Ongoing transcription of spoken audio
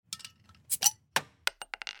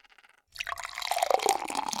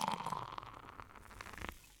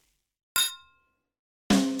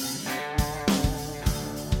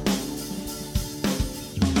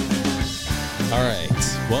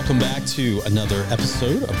Welcome back to another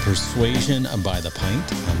episode of Persuasion by the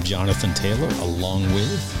Pint. I'm Jonathan Taylor, along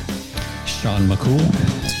with Sean McCool.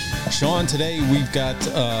 Sean, today we've got,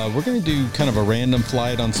 we're going to do kind of a random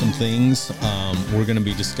flight on some things. We're going to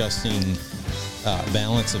be discussing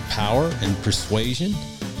balance of power and persuasion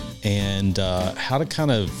and how to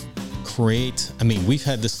kind of create, we've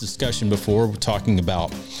had this discussion before. We're talking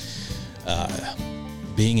about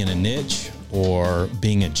being in a niche or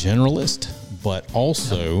being a generalist, but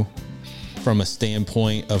also from a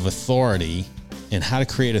standpoint of authority and how to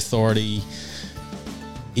create authority,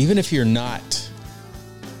 even if you're not,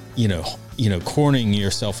 cornering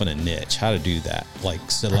yourself in a niche, how to do that,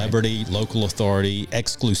 like celebrity, local authority,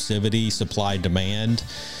 exclusivity, supply, demand.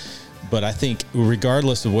 But I think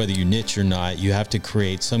regardless of whether you niche or not, you have to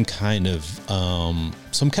create some kind of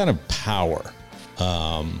power,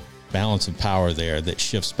 balance of power there that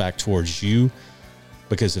shifts back towards you.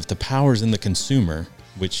 Because if the power's in the consumer,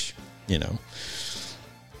 which,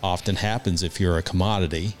 often happens if you're a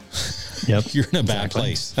commodity, you're in a bad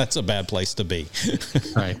place. That's a bad place to be.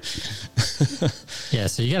 Right. Yeah.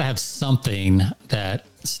 So you got to have something that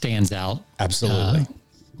stands out. Absolutely.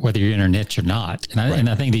 Whether you're in a niche or not. And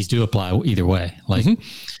I think these do apply either way. Like,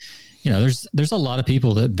 there's a lot of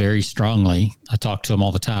people that very strongly, I talk to them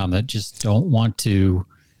all the time, that just don't want to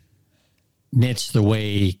niche the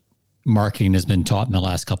way marketing has been taught in the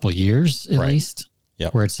last couple of years, at least.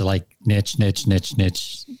 Yep. Where it's like niche,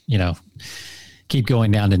 keep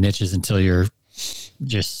going down to niches until you're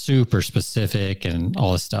just super specific and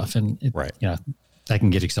all this stuff. And that can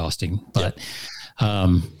get exhausting, but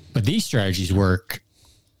these strategies work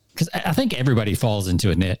because I think everybody falls into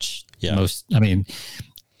a niche. Yeah.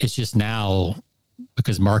 It's just now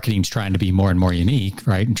because marketing's trying to be more and more unique,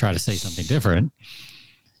 right? And try to say something different.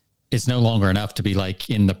 It's no longer enough to be like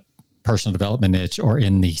in the personal development niche or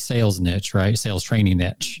in the sales niche, right? Sales training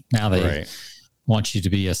niche. Now they want you to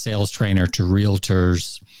be a sales trainer to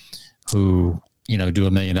realtors who, do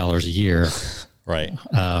 $1 million a year, right?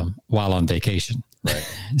 While on vacation. Right.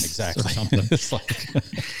 Exactly. Something. It's like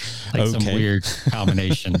some weird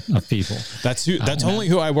combination of people. That's only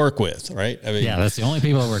who I work with, right? That's the only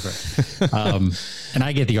people I work with. And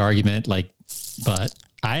I get the argument, but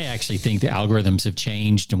I actually think the algorithms have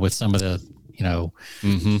changed, and with some of the,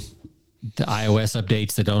 the iOS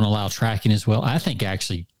updates that don't allow tracking as well. I think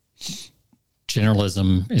actually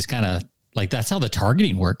generalism is kind of like, that's how the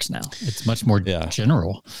targeting works now. It's much more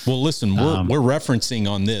general. Well, listen, we're referencing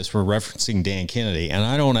on this, we're referencing Dan Kennedy, and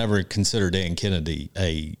I don't ever consider Dan Kennedy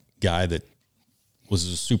a guy that was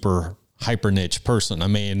a super hyper niche person.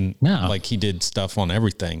 Like he did stuff on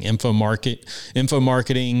everything, info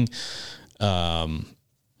marketing, all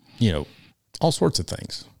sorts of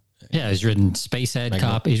things. Yeah, he's written space ed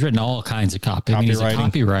copy. He's written all kinds of copy. He's a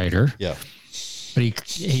copywriter. Yeah, but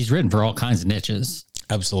he's written for all kinds of niches.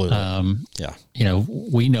 Absolutely.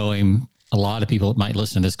 We know him. A lot of people that might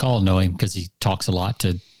listen to this call know him because he talks a lot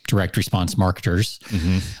to direct response marketers.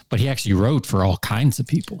 Mm-hmm. But he actually wrote for all kinds of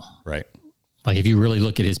people. Right. Like if you really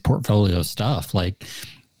look at his portfolio of stuff, like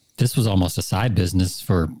this was almost a side business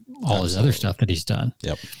for all his other stuff that he's done.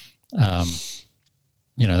 Yep.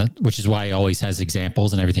 Which is why he always has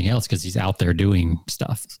examples and everything else, because he's out there doing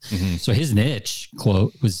stuff. Mm-hmm. So his niche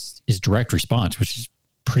quote is direct response, which is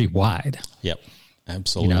pretty wide. Yep.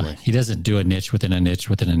 Absolutely. He doesn't do a niche within a niche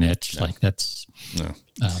within a niche. No. Like that's no.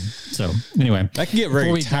 So anyway, that can get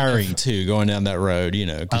very tiring too, going down that road,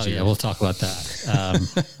 we'll talk about that.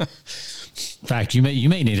 In fact, you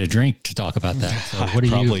may need a drink to talk about that. So what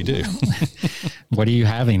do? What are you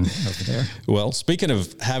having over there? Well, speaking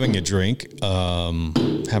of having a drink,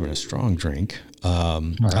 having a strong drink,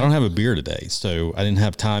 I don't have a beer today, so I didn't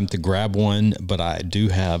have time to grab one, but I do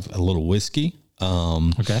have a little whiskey.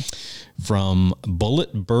 From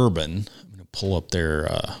Bullet Bourbon. I'm going to pull up their...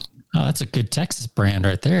 that's a good Texas brand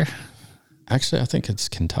right there. Actually, I think it's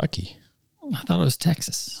Kentucky. I thought it was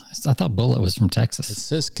Texas. I thought Bullet was from Texas. It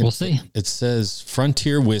says... We'll see. It says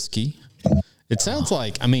Frontier Whiskey. It sounds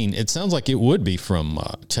like it would be from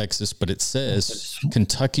Texas, but it says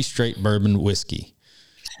Kentucky Straight Bourbon Whiskey.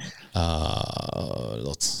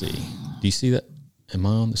 Let's see. Do you see that? Am I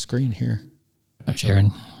on the screen here? I'm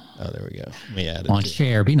sharing. Oh, there we go. Let me add it. On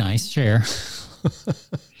share. Be nice. Share.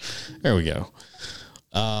 There we go.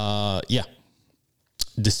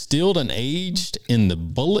 Distilled and aged in the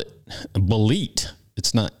Bullet.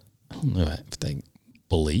 It's not, I don't know if they,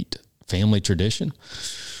 Bullet, family tradition.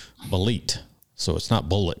 Bullet. So it's not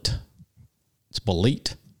Bullet. It's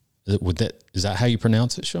Bullet. Is that how you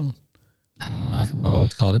pronounce it, Sean? I've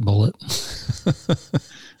called it Bullet.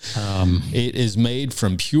 It is made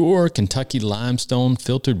from pure Kentucky limestone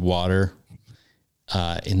filtered water.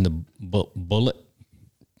 in the Bullet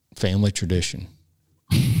family tradition.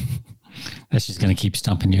 That's just going to keep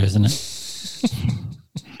stumping you, isn't it?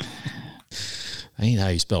 That ain't how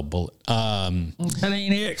you spell bullet. That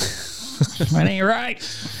ain't it. That ain't right.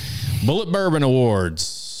 Bullet Bourbon Awards,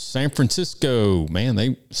 San Francisco. Man, I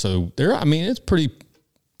mean, it's pretty.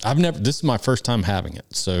 This is my first time having it.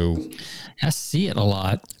 So I see it a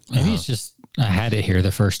lot. Maybe it's just, I had it here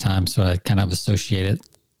the first time, so I kind of associate it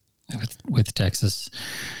with Texas.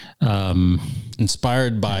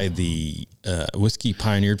 Inspired by the whiskey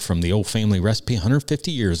pioneered from the old family recipe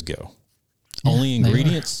 150 years ago. Yeah, only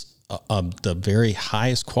ingredients of the very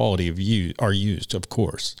highest quality are used, of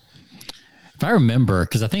course. If I remember,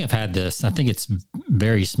 because I think I've had this, I think it's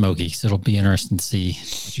very smoky, so it'll be interesting to see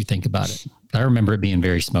what you think about it. I remember it being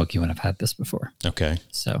very smoky when I've had this before. Okay.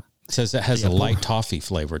 So it says it has a light toffee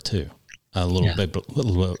flavor too. A little bit,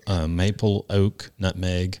 maple, oak,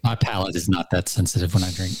 nutmeg. My palate is not that sensitive when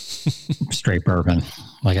I drink straight bourbon.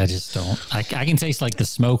 Like I just don't. I can taste like the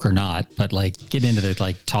smoke or not, but like get into the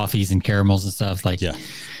like toffees and caramels and stuff. Like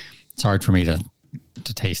it's hard for me to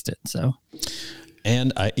taste it. So,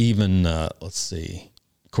 and I even let's see.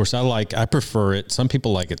 Of course, I prefer it. Some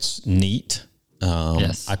people like it's neat.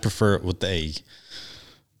 Yes, I prefer it with a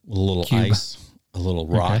little cube. Ice, a little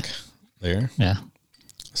rock there. Yeah.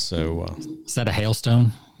 So is that a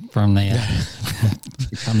hailstone from the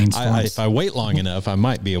coming storms? If I wait long enough, I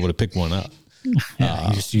might be able to pick one up. Yeah,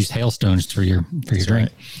 you just use hailstones for your drink. Right.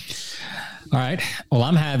 All right. Well,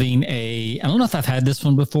 I'm having I don't know if I've had this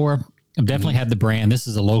one before. I've definitely had the brand. This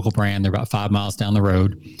is a local brand. They're about 5 miles down the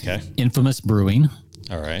road. Okay. Infamous Brewing.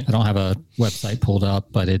 All right. I don't have a website pulled up,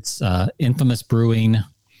 but it's Infamous Brewing. And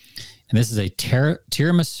this is a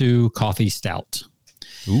tiramisu coffee stout.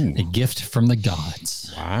 Ooh. A gift from the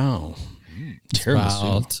gods. Wow.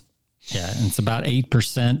 Tiramisu. And it's about 8%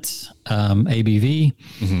 ABV.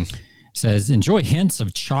 Mm-hmm. It says, enjoy hints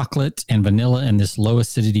of chocolate and vanilla in this low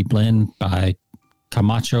acidity blend by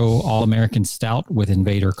Camacho All-American Stout with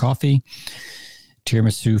Invader Coffee,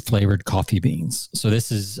 tiramisu flavored coffee beans. So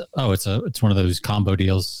this is, it's one of those combo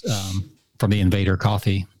deals from the Invader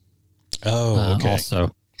Coffee. Oh, okay.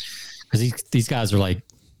 Also, because these guys are like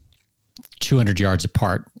 200 yards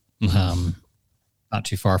apart, not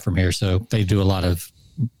too far from here. So they do a lot of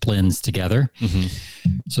blends together. Mm-hmm.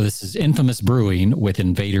 So this is Infamous Brewing with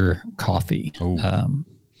Invader Coffee. And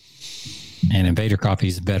Invader Coffee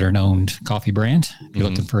is a better known coffee brand. If you're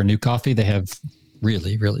looking for a new coffee, they have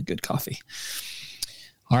really, really good coffee.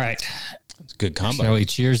 All right. It's a good combo. Shall we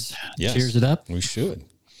cheers? Yes, cheers it up? We should.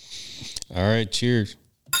 All right. Cheers.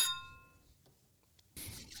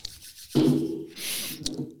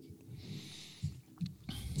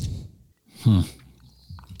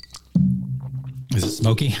 Is it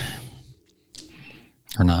smoky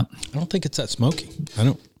or not? I don't think it's that smoky. I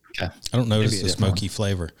don't notice the smoky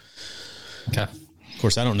flavor. Okay. Of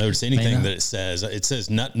course, I don't notice anything that it says. It says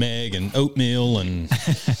nutmeg and oatmeal, and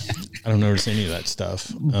I don't notice any of that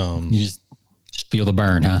stuff. You just feel the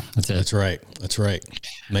burn, huh? That's it. That's right.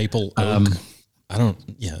 Maple, oak. I don't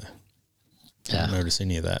notice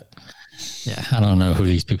any of that. Yeah, I don't know who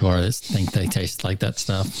these people are that think they taste like that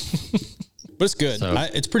stuff. But it's good. So,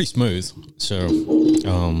 it's pretty smooth. So,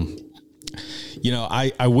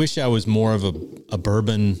 I wish I was more of a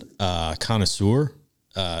bourbon connoisseur,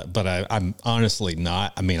 but I'm honestly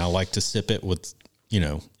not. I mean, I like to sip it with,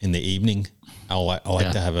 in the evening. I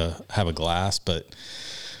like to have a glass, but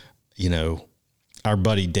our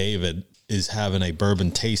buddy David is having a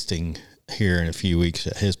bourbon tasting here in a few weeks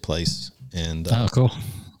at his place, and cool.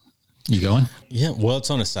 You going? Yeah. Well, it's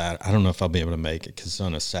on a Saturday. I don't know if I'll be able to make it because it's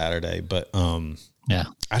on a Saturday, but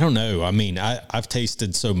I don't know. I mean, I've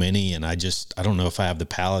tasted so many, and I don't know if I have the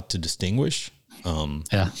palate to distinguish. They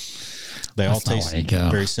all taste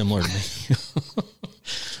very similar to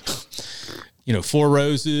me. Four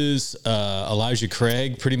Roses, Elijah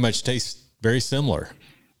Craig pretty much taste very similar.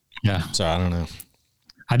 Yeah. So I don't know.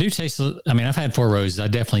 I do taste. I mean, I've had Four Roses. I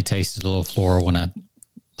definitely tasted a little floral when I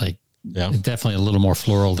like. Yeah, definitely a little more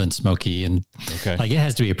floral than smoky, and like it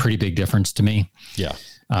has to be a pretty big difference to me. Yeah.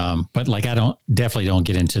 But like I definitely don't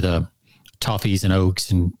get into the toffees and oaks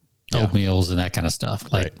and oatmeals and that kind of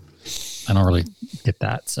stuff. Like I don't really get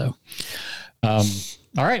that. So, all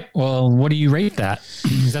right. Well, what do you rate that?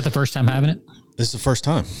 Is that the first time having it? This is the first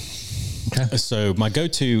time. Okay. So my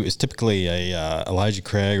go-to is typically a Elijah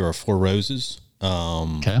Craig or a Four Roses.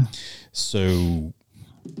 So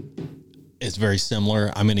it's very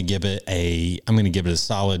similar. I'm going to give it a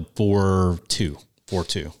solid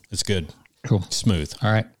 4.2. It's good. Cool. Smooth.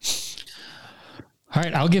 All right.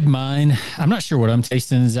 I'll give mine. I'm not sure what I'm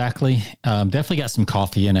tasting exactly. Definitely got some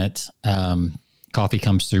coffee in it. coffee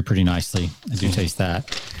comes through pretty nicely. I do taste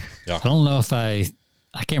that. Yeah. I don't know if I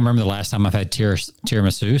can't remember the last time I've had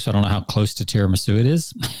tiramisu, so I don't know how close to tiramisu it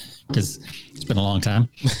is because it's been a long time.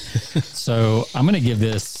 So I'm going to give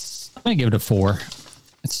it a 4.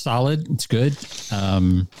 It's solid. It's good.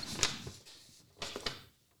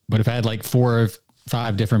 But if I had like 4 or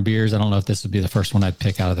 5 different beers, I don't know if this would be the first one I'd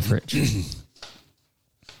pick out of the fridge.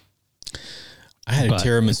 I had a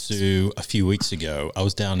tiramisu a few weeks ago. I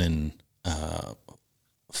was down in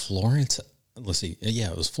Florence. Let's see.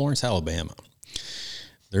 Yeah, it was Florence, Alabama.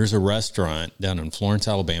 There's a restaurant down in Florence,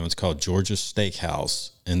 Alabama. It's called Georgia's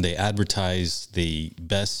Steakhouse, and they advertise the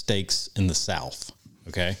best steaks in the South.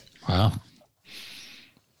 Okay. Wow.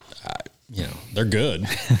 They're good.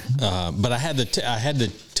 But I had the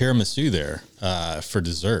tiramisu there for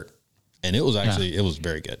dessert, and it was actually it was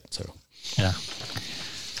very good. So yeah,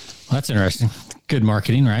 well, that's interesting. Good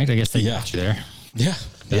marketing, right? I guess they got you there. Yeah,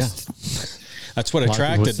 That's what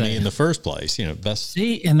attracted me in the first place. Best.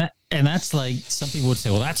 See, and that's like some people would say,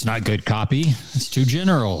 well, that's not good copy. It's too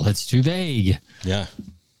general. It's too vague. Yeah.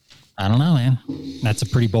 I don't know, man. That's a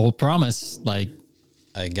pretty bold promise. Like,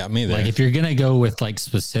 it got me there. Like if you're going to go with like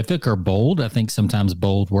specific or bold, I think sometimes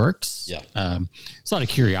bold works. Yeah. There's a lot of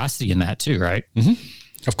curiosity in that too, right?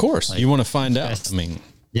 Mm-hmm. Of course. Like, you want to find out. Best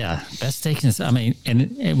steak is,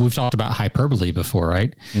 and we've talked about hyperbole before,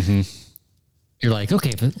 right? Mm-hmm. You're like,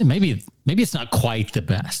 okay, maybe it's not quite the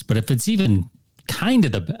best, but if it's even kind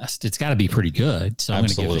of the best, it's got to be pretty good. So I'm going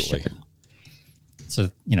to give it a shot. So,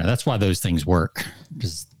 that's why those things work.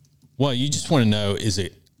 Well, you just want to know, is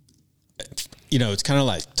it, it's kind of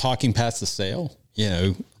like talking past the sale,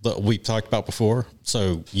 that we've talked about before.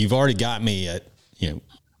 So you've already got me at,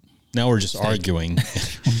 now we're just arguing.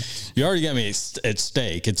 You already got me at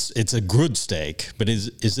steak. It's a good steak, but is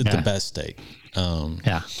it the best steak?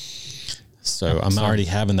 Yeah. So I'm already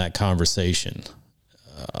having that conversation.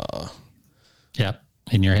 Yep.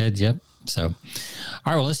 In your head. Yep. So, all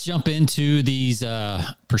right, well, let's jump into these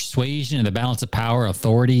persuasion and the balance of power,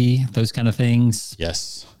 authority, those kind of things.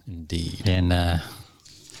 Yes, indeed. And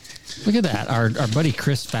look at that. Our buddy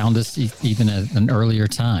Chris found us even at an earlier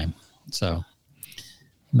time. So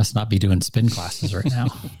he must not be doing spin classes right now.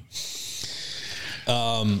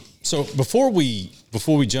 So before we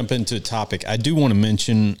jump into a topic, I do want to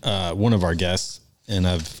mention one of our guests, and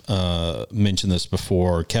I've mentioned this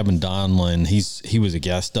before, Kevin Donlin. He was a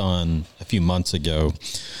guest on a few months ago.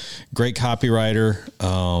 Great copywriter,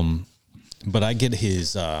 but I get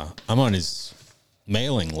his. I'm on his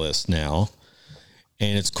mailing list now,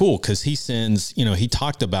 and it's cool because he sends. He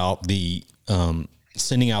talked about the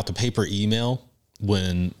sending out the paper email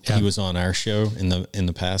when he was on our show in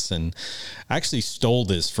the past, and I actually stole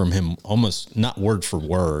this from him, almost not word for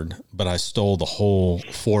word, but I stole the whole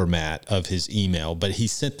format of his email. But he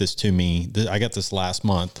sent this to me. I got this last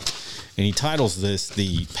month, and he titles this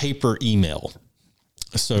the paper email.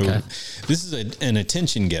 So this is an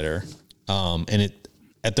attention getter, and it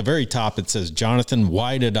at the very top it says, Jonathan,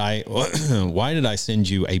 why did I send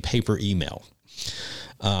you a paper email?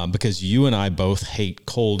 Because you and I both hate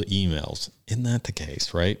cold emails. Isn't that the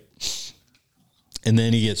case, right? And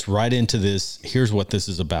then he gets right into this. Here's what this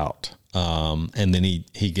is about. And then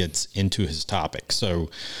he gets into his topic. So,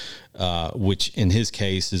 which in his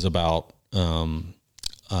case is about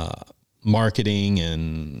marketing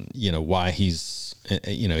and, why he's,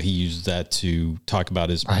 he used that to talk about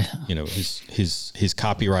his, his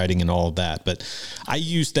copywriting and all of that. But I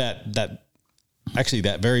used that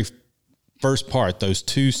very first part, those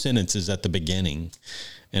 2 sentences at the beginning,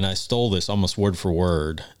 and I stole this almost word for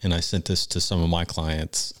word, and I sent this to some of my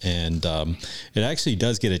clients, and it actually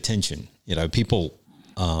does get attention. People,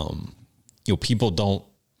 people don't.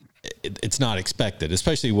 It's not expected,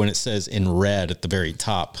 especially when it says in red at the very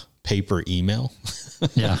top, paper email.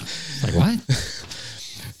 Yeah, like what?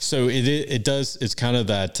 So it does. It's kind of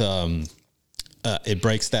that. It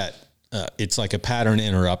breaks that. It's like a pattern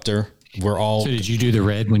interrupter. So did you do the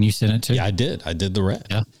red when you sent it to? Yeah, I did. I did the red.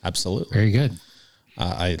 Yeah, absolutely. Very good.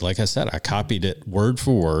 Like I said, I copied it word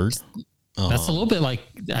for word. That's a little bit like,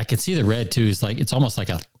 I could see the red too. It's almost like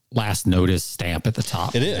a last notice stamp at the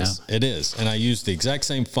top. It is. It is. And I used the exact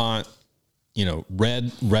same font,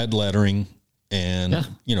 red lettering, and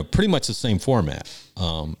pretty much the same format.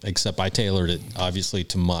 Except I tailored it obviously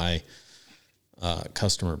to my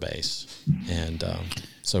customer base. And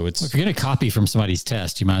so it's, if you're going to copy from somebody's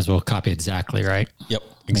test, you might as well copy exactly, right? Yep.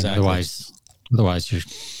 Exactly. Otherwise you're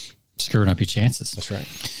screwing up your chances. That's right.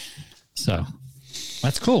 So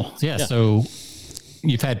that's cool. Yeah. So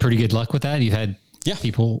you've had pretty good luck with that. You've had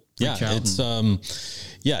people reach out. It's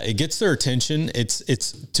Yeah, it gets their attention. It's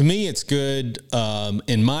to me, it's good.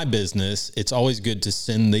 In my business, it's always good to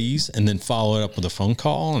send these and then follow it up with a phone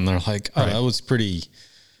call. And they're like, "Oh, that was pretty,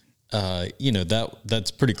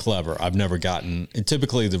 that's pretty clever." I've never gotten, and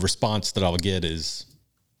typically the response that I'll get is,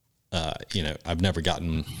 I've never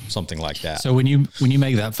gotten something like that. So when you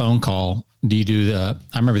make that phone call, do you do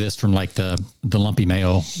I remember this from like the lumpy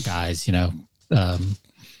mail guys, can't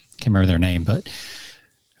remember their name, but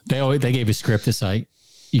they gave a script. It's like,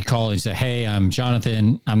 you call and say, "Hey, I'm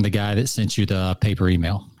Jonathan. I'm the guy that sent you the paper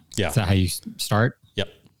email." Yeah. Is that how you start? Yep.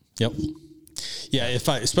 Yeah.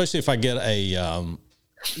 Especially if I get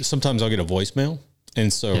sometimes I'll get a voicemail.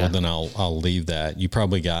 And so then I'll leave that. You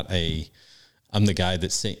probably got I'm the guy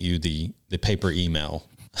that sent you the paper email,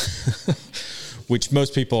 which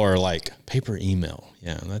most people are like, paper email.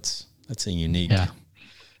 Yeah. That's a unique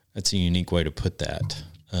way to put that.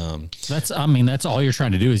 That's all you're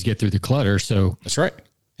trying to do is get through the clutter. So that's right.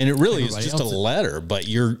 And it really is just a letter, but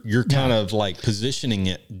you're kind of like positioning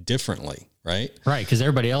it differently, right? Right, because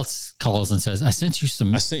everybody else calls and says, "I sent you a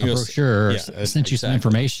brochure, or I sent you some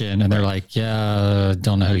information," and they're like, "Yeah,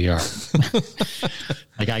 don't know who you are."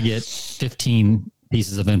 Like I get 15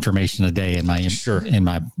 pieces of information a day in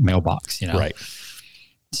my mailbox, Right.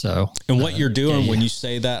 So, and what you're doing when you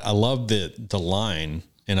say that, I love the line,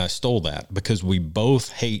 and I stole that because we both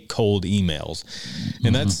hate cold emails,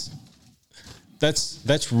 and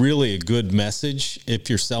that's really a good message if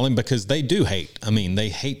you're selling, because they do hate. I mean, they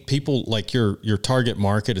hate people like your target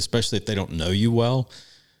market, especially if they don't know you well.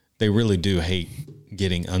 They really do hate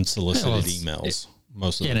getting unsolicited emails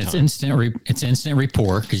most of the time. And it's instant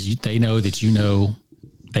rapport because they know that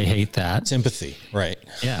they hate that. It's empathy, right?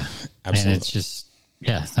 Yeah, absolutely. And it's just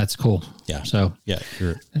that's cool. Yeah. So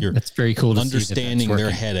you're that's very cool to understanding see their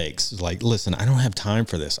headaches. It's like, listen, I don't have time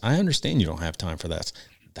for this. I understand you don't have time for that.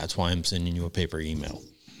 That's why I'm sending you a paper email,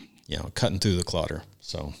 cutting through the clutter.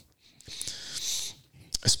 So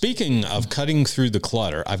speaking of cutting through the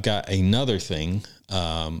clutter, I've got another thing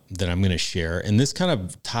that I'm going to share. And this kind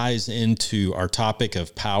of ties into our topic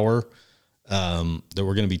of power, that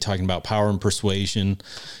we're going to be talking about power and persuasion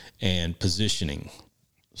and positioning.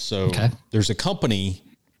 So there's a company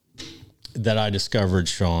that I discovered,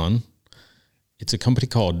 Sean. It's a company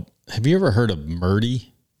called, have you ever heard of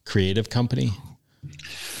Murdy Creative Company?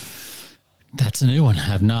 That's a new one. I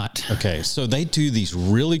have not. Okay. So they do these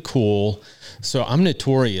really cool. So I'm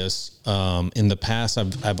notorious. In the past,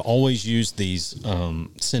 I've always used these,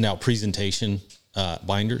 send out presentation,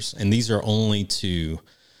 binders. And these are only to,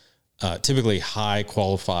 typically high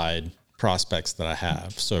qualified prospects that I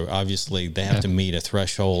have. So obviously they have to meet a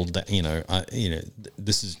threshold that,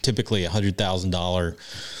 this is typically $100,000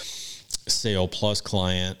 sale plus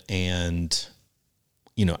client. And,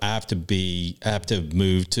 I have to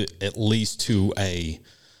move to at least to a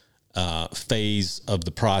phase of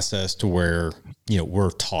the process to where,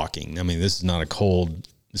 we're talking. I mean, this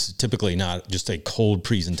is typically not just a cold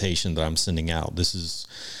presentation that I'm sending out. This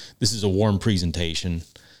is a warm presentation,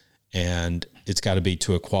 and it's got to be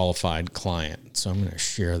to a qualified client. So I'm going to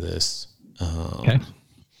share this. Okay. Let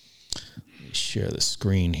me share the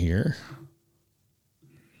screen here.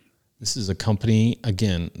 This is a company,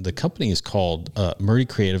 again, the company is called Murdy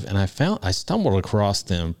Creative, and I stumbled across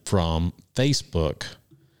them from Facebook.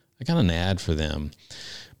 I got an ad for them,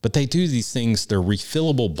 but they do these things. They're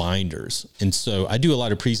refillable binders. And so I do a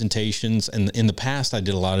lot of presentations, and in the past I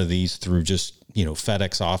did a lot of these through just,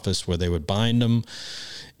 FedEx office where they would bind them,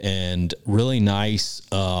 and really nice,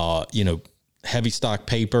 heavy stock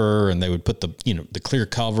paper, and they would put the clear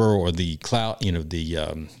cover or the cloud,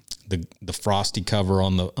 the frosty cover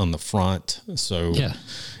on the front. So,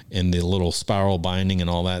 and the little spiral binding and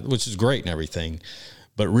all that, which is great and everything.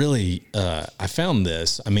 But really, I found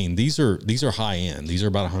this. I mean, these are high end. These are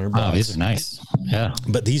about $100. Oh, these are nice. Yeah.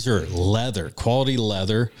 But these are quality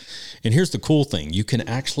leather. And here's the cool thing. You can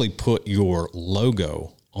actually put your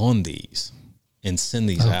logo on these and send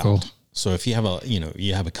these out. Cool. So if you have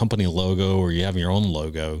a company logo or you have your own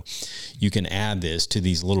logo, you can add this to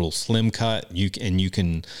these little slim cut. You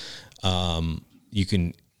can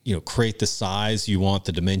create the size you want,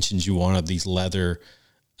 the dimensions you want of these leather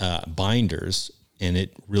binders, and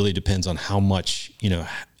it really depends on how much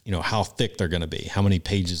how thick they're going to be, how many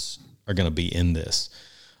pages are going to be in this.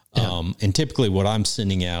 Yeah. And typically, what I'm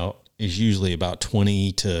sending out is usually about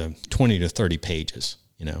 20 to 30 pages.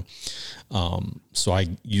 So I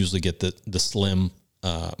usually get the slim,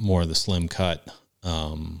 more of the slim cut,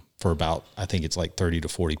 for about, I think it's like 30 to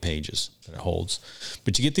 40 pages that it holds.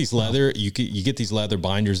 But you get these leather, you get these leather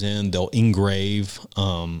binders in, they'll engrave.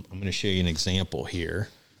 I'm going to show you an example here.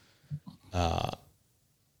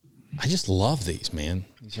 I just love these, man.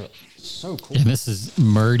 These are so cool. And this is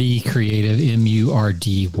Murdy Creative,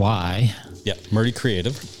 MURDY. Yeah, Murdy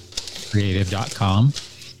Creative. Creative.com.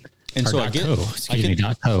 And so .co.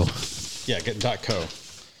 Yeah, .co.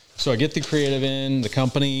 So I get the creative in, the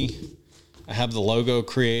company. I have the logo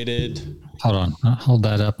created. Hold on. I'll hold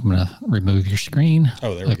that up. I'm going to remove your screen.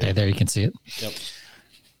 Oh, there we go. Okay, there you can see it. Yep.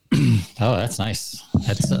 Oh, that's nice.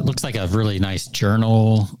 It looks like a really nice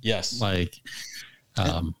journal. Yes.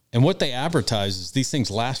 And what they advertise is these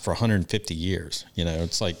things last for 150 years.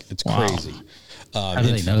 It's crazy. How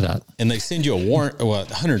do they know that? And they send you a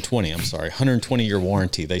 120-year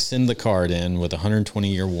warranty. They send the card in with a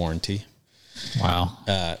 120-year warranty. Wow.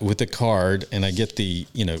 With the card, and I get they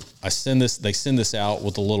send this out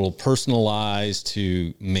with a little personalized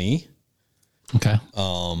to me. Okay.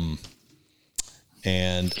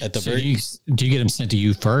 And at the do you get them sent to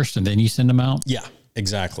you first and then you send them out? Yeah,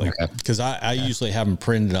 exactly. Okay. Because I usually have them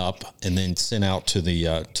printed up and then sent out to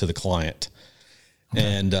the client. Okay.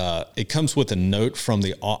 And it comes with a note from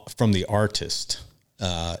the artist.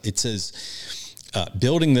 It says,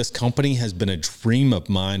 building this company has been a dream of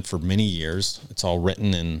mine for many years. It's all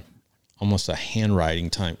written in almost a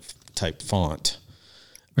handwriting type font.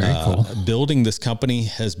 Very cool. Building this company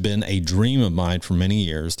has been a dream of mine for many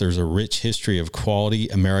years. There's a rich history of quality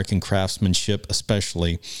American craftsmanship,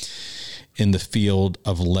 especially in the field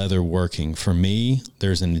of leather working. For me,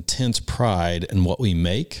 there's an intense pride in what we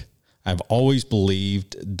make. I've always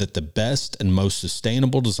believed that the best and most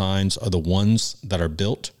sustainable designs are the ones that are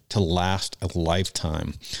built to last a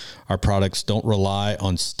lifetime. Our products don't rely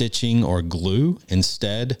on stitching or glue.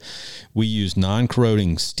 Instead, we use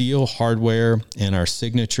non-corroding steel hardware and our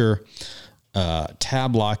signature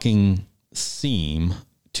tab locking seam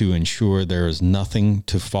to ensure there is nothing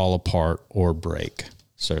to fall apart or break.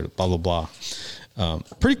 So blah, blah, blah.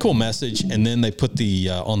 Pretty cool message. And then they put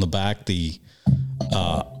on the back, the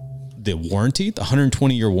warranty, the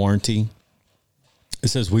 120-year warranty. It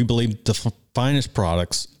says, we believe the finest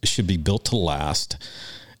products should be built to last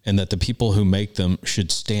and that the people who make them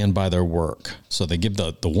should stand by their work. So they give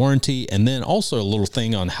the warranty and then also a little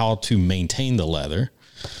thing on how to maintain the leather.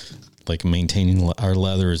 Like maintaining our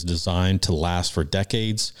leather is designed to last for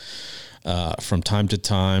decades. From time to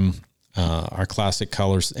time, our classic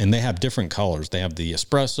colors, and they have different colors. They have the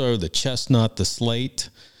espresso, the chestnut, the slate.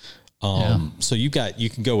 So you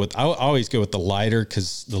can go with, I always go with the lighter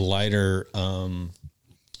because the lighter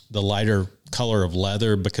color of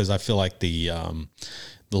leather, because I feel like the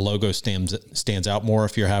logo stands out more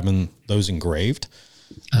if you're having those engraved.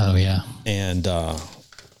 Oh yeah. And,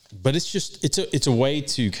 but it's a way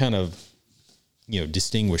to kind of,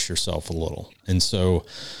 distinguish yourself a little. And so,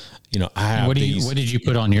 I have what did you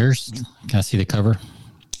put on yours? Can I see the cover?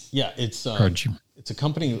 Yeah, it's a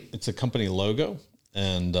company logo.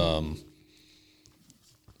 And the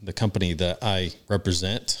company that I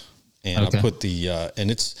represent, and I put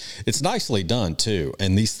and it's nicely done too.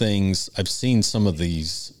 And these things, I've seen some of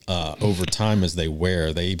these over time as they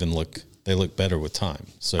wear, they look better with time.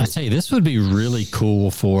 So I tell you, this would be really cool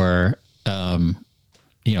for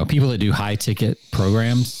people that do high ticket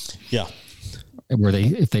programs. Yeah. Where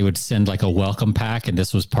if they would send like a welcome pack and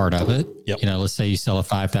this was part of it. Yep. Let's say you sell a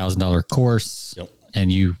 $5,000 course. Yep.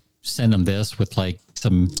 And you send them this with like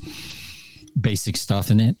some basic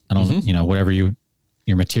stuff in it. I don't know, whatever your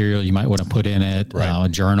material you might want to put in it, right. A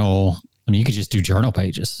journal. I mean, you could just do journal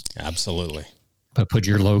pages. Absolutely. But put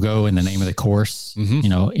your logo and the name of the course,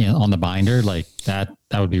 on the binder like that.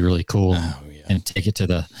 That would be really cool. Oh, yeah. And take it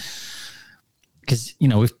to because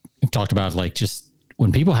we've talked about like just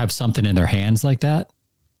when people have something in their hands like that,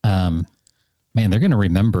 man, they're going to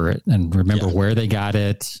remember it and remember where they got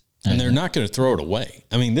it. And they're not going to throw it away.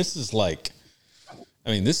 I mean, this is real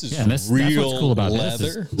that's what's cool about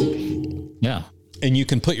leather. Yeah. And you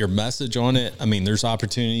can put your message on it. I mean, there's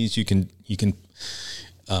opportunities. You can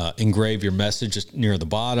engrave your message just near the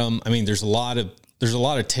bottom. I mean, there's a lot of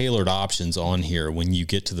tailored options on here when you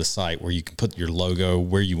get to the site where you can put your logo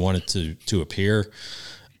where you want it to appear,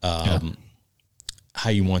 how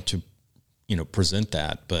you want to, present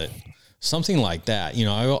that. But something like that,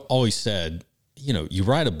 I always said, you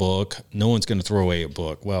write a book, no one's going to throw away a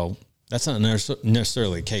book. Well, that's not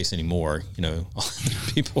necessarily the case anymore.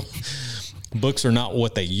 Books are not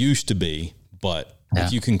what they used to be, but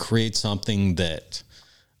if you can create something that,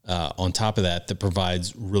 on top of that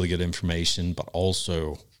provides really good information, but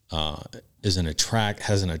also, has an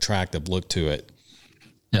attractive look to it.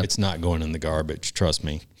 Yep. It's not going in the garbage. Trust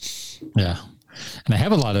me. Yeah. And they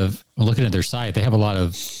have looking at their site, they have a lot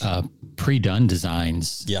of pre-done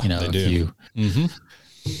designs. Yeah, they do.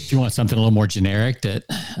 If you want something a little more generic that,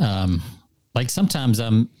 like sometimes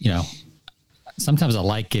sometimes I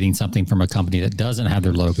like getting something from a company that doesn't have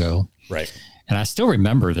their logo. Right. And I still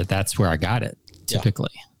remember that that's where I got it typically.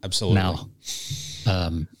 Yeah, absolutely. Now,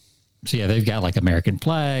 so yeah, they've got like American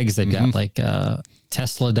flags. They've got like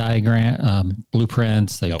Tesla diagram,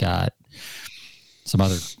 blueprints. They've got some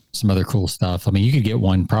other cool stuff. I mean, you could get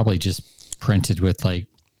one probably just printed with like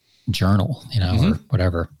journal, or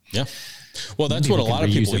whatever. Yeah. Well, that's what a lot of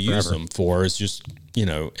people use them for, is just,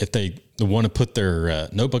 if they want to put their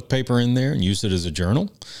notebook paper in there and use it as a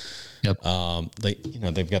journal. Yep.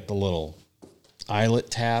 They've got the little eyelet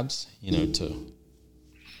tabs, to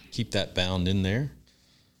keep that bound in there.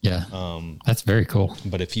 Yeah. That's very cool.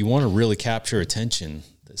 But if you want to really capture attention,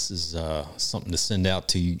 this is something to send out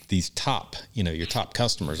to these top, your top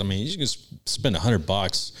customers. I mean, you can spend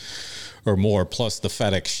 $100 or more plus the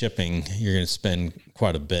FedEx shipping. You're going to spend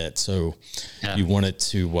quite a bit. So you want it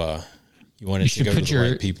to go to the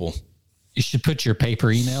right people. You should put your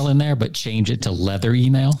paper email in there, but change it to leather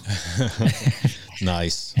email.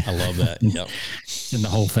 Nice. I love that. Yep. It's in the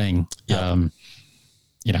whole thing. Yep.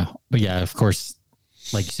 But yeah, of course,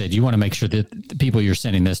 like you said, you want to make sure that the people you're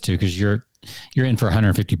sending this to, because you're in for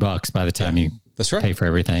 $150 by the time you pay for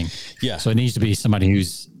everything. Yeah. So it needs to be somebody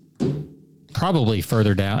who's probably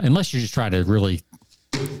further down, unless you're just trying to really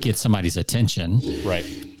get somebody's attention. Right.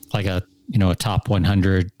 Like a top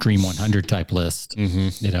 100, dream 100 type list.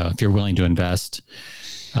 If you're willing to invest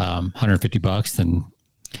 $150, then,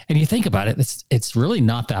 and you think about it, it's really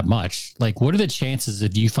not that much. Like, what are the chances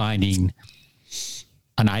of you finding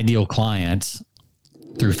an ideal client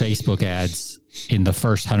through Facebook ads in the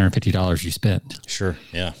first $150 you spend? Sure.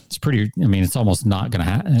 Yeah. It's it's almost not going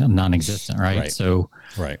to non-existent, right? Right. So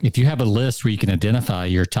if you have a list where you can identify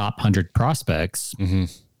your top 100 prospects,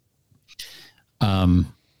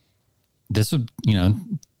 this would,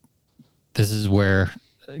 this is where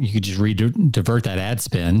you could just divert that ad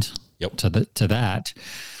spend to that.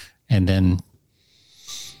 And then,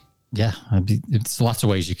 it's lots of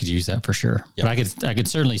ways you could use that for sure. Yep. But I could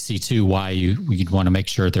certainly see too why you'd want to make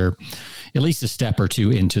sure they're at least a step or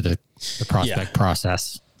two into the prospect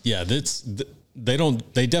process. Yeah.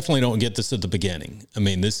 They definitely don't get this at the beginning. I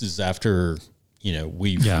mean, this is after,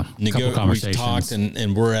 we've talked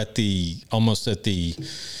and we're almost at the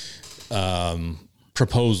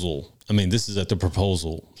proposal. I mean, this is at the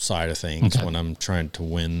proposal side of things when I'm trying to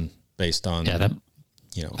win based on, that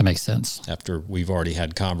makes sense. After we've already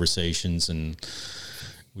had conversations and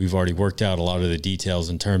we've already worked out a lot of the details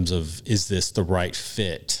in terms of, is this the right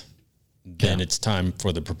fit? Then it's time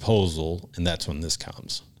for the proposal. And that's when this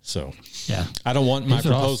comes. So I don't want my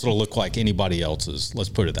proposal to look like anybody else's. Let's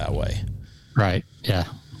put it that way. Right. Yeah.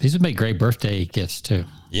 These would make great birthday gifts too.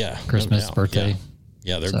 Yeah. Christmas, birthday.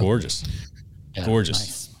 Yeah. They're gorgeous. Yeah, gorgeous.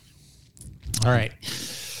 Nice. All right.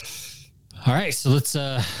 So let's,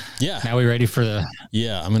 now we ready for the,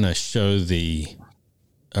 I'm going to show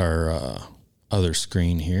our other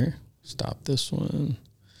screen here. Stop this one.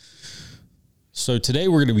 So today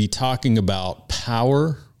we're going to be talking about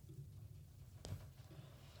power.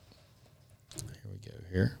 Here we go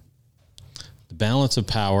here. The balance of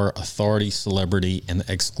power, authority, celebrity, and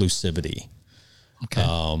exclusivity. Okay.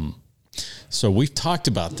 So we've talked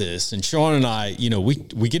about this, and Sean and I,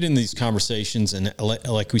 we get in these conversations, and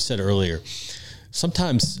like we said earlier,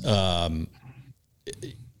 sometimes, we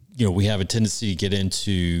have a tendency to get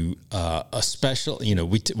into a special,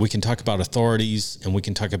 we can talk about authorities and we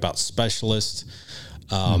can talk about specialists.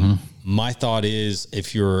 My thought is,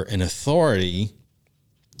 if you're an authority,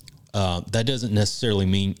 that doesn't necessarily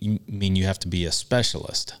mean you have to be a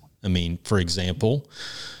specialist. I mean, for example,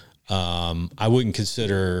 I wouldn't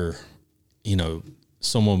consider,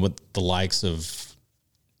 someone with the likes of,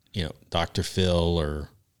 Dr. Phil or,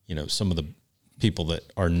 some of the people that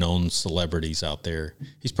are known celebrities out there.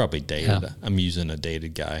 He's probably dated. Yeah. I'm using a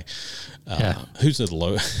dated guy. Who's a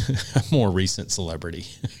more recent celebrity?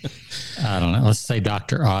 I don't know. Let's say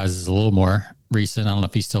Dr. Oz is a little more recent. I don't know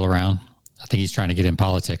if he's still around. I think he's trying to get in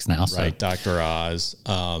politics now. So. Right. Dr. Oz.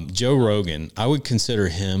 Joe Rogan, I wouldn't consider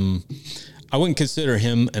him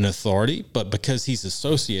an authority, but because he's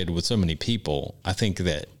associated with so many people, I think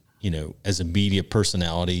that, as a media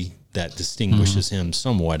personality, that distinguishes him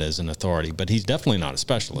somewhat as an authority, but he's definitely not a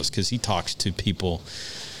specialist because he talks to people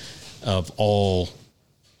of all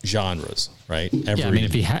genres, right?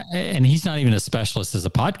 And he's not even a specialist as a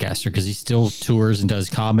podcaster because he still tours and does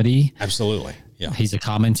comedy. Absolutely. Yeah. He's a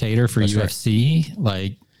commentator for UFC.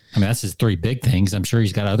 Right. That's his three big things. I'm sure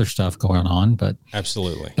he's got other stuff going on, but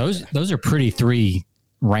absolutely. Those are pretty three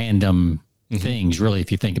random things, really,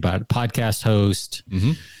 if you think about it. Podcast host,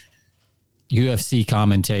 UFC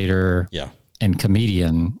commentator, and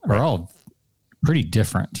comedian are all pretty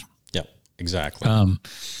different. Yep, exactly.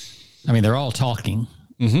 I mean, they're all talking,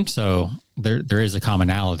 so there is a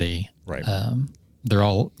commonality. Right. They're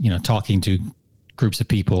all, talking to groups of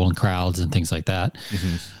people and crowds and things like that.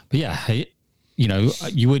 But yeah,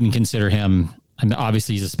 you wouldn't consider him, and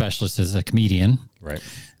obviously he's a specialist as a comedian. Right.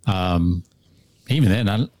 Even then,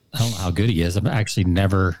 I don't know how good he is. I've actually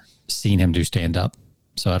never seen him do stand up.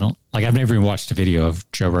 So I've never even watched a video of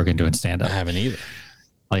Joe Rogan doing stand up. I haven't either.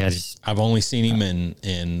 I've only seen him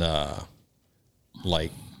in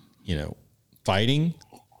fighting,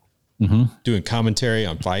 doing commentary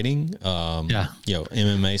on fighting,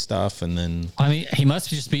 MMA stuff. And then, I mean, he must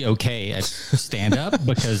just be okay at stand up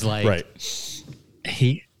because right.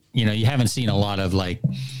 He, you haven't seen a lot of like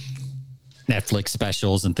Netflix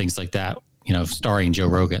specials and things like that, starring Joe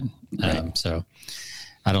Rogan. Right. So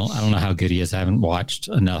I don't know how good he is. I haven't watched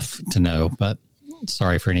enough to know, but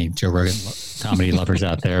sorry for any Joe Rogan comedy lovers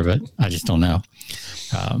out there, but I just don't know.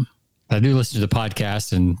 I do listen to the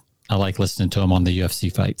podcast and I like listening to him on the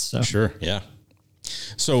UFC fights. So. Sure. Yeah.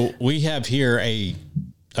 So we have here a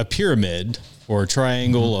pyramid or a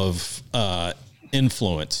triangle of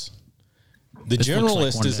influence. The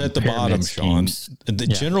generalist is at the bottom, Sean. The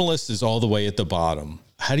generalist is all the way at the bottom.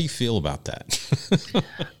 How do you feel about that?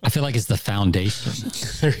 I feel like it's the foundation.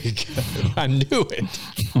 There you go. I knew it.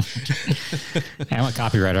 I'm a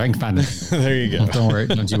copywriter. I can find it. There you go. Don't worry.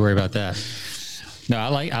 Don't you worry about that. No,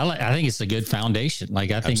 I think it's a good foundation.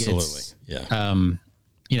 Like I think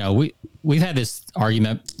we've had this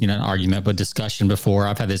argument, but discussion before.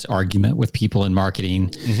 I've had this argument with people in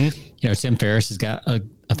marketing. Tim Ferriss has got a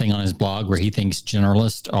thing on his blog where he thinks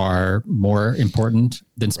generalists are more important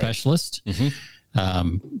than specialists.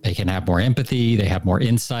 They can have more empathy. They have more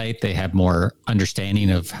insight. They have more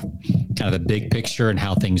understanding of kind of the big picture and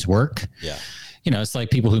how things work. Yeah. It's like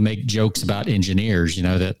people who make jokes about engineers,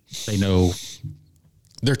 that they know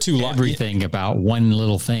they're too everything about one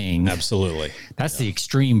little thing. Absolutely. That's the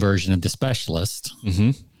extreme version of the specialist,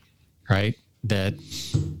 right?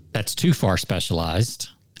 That's too far specialized.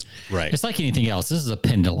 Right. It's like anything else. This is a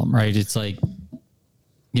pendulum, right? It's like,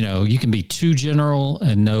 you can be too general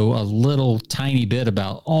and know a little tiny bit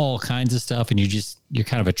about all kinds of stuff. And you're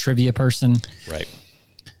kind of a trivia person. Right.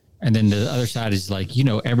 And then the other side is like,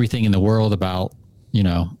 everything in the world about,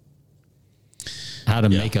 how to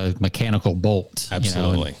make a mechanical bolt.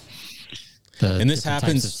 Absolutely. And this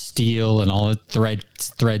happens of steel and all the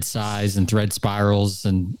thread size and thread spirals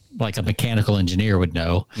and like a mechanical engineer would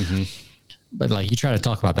know. But like you try to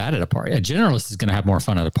talk about that at a party, a generalist is going to have more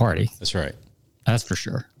fun at a party. That's right. That's for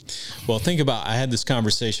sure. Well, I had this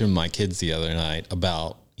conversation with my kids the other night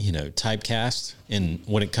about, typecast and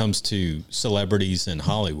when it comes to celebrities in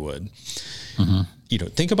Hollywood.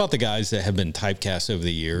 Think about the guys that have been typecast over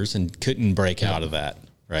the years and couldn't break out of that.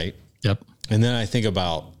 Right. Yep. And then I think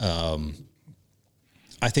about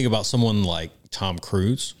someone like Tom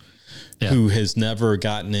Cruise, who has never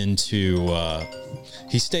gotten into,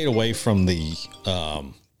 he stayed away from he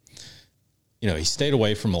stayed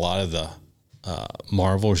away from a lot of the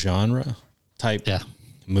Marvel genre type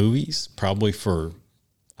movies, probably for,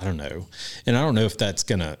 I don't know. And I don't know if that's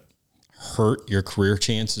going to hurt your career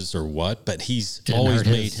chances or what, but he's always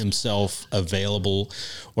made himself available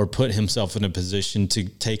or put himself in a position to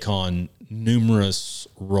take on numerous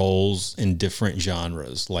roles in different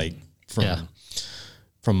genres, like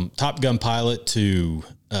from Top Gun pilot to,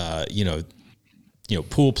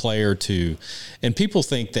 pool player to, and people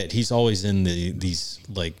think that he's always in these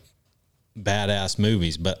like badass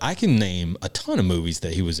movies, but I can name a ton of movies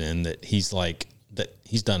that he was in that he's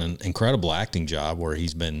done an incredible acting job where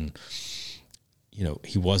he's been,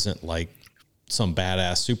 he wasn't like some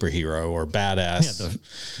badass superhero or badass. Yeah,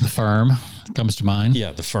 the Firm comes to mind.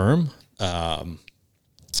 Yeah, The Firm. I'm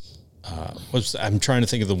trying to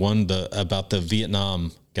think of the one about the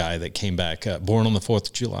Vietnam guy that came back, Born on the 4th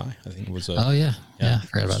of July. I think it was. I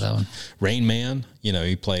forgot about that one. Rain Man.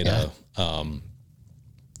 He played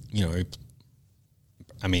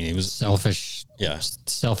he was selfish. Yeah,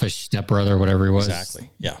 selfish stepbrother, whatever he was.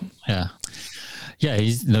 Exactly. Yeah. Yeah,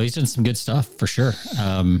 he's done some good stuff for sure.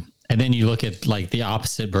 And then you look at like the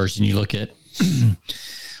opposite version. You look at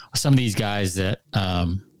some of these guys that,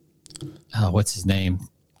 what's his name?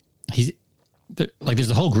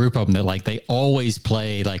 There's a whole group of them that like they always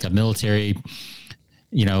play like a military,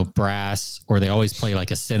 brass, or they always play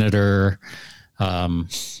like a senator, that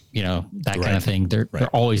kind of thing. They're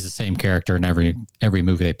always the same character in every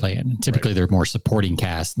movie they play in. And typically, they're more supporting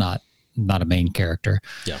cast, not a main character.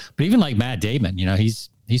 Yeah. But even like Matt Damon, he's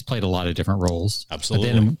played a lot of different roles.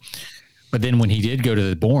 Absolutely. But then when he did go to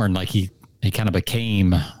the Bourne, like he kind of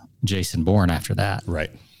became Jason Bourne after that.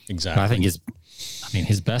 Right. Exactly. But I think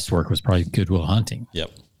his best work was probably Good Will Hunting.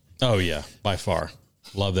 Yep. Oh yeah, by far.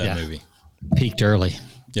 Love that movie. Peaked early.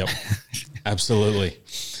 Yep. Absolutely.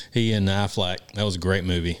 He and Affleck, that was a great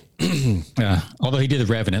movie. Yeah. Although he did The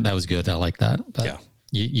Revenant, that was good. I like that. But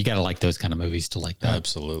you got to like those kind of movies to like that.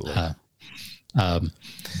 Absolutely.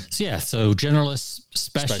 So generalist,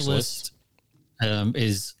 specialist.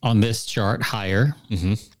 Is on this chart higher.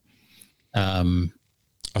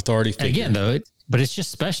 Authority figure. Again, though, but it's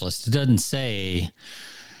just specialist. It doesn't say,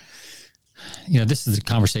 this is the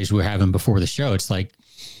conversation we were having before the show. It's like,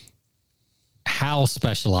 how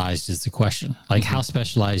specialized is the question? Like, how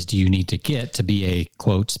specialized do you need to get to be a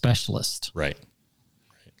quote specialist? Right.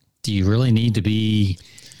 Do you really need to be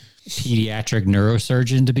a pediatric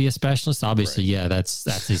neurosurgeon to be a specialist? Obviously,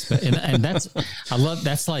 that's his, and that's, I love,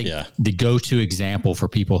 that's like the go-to example for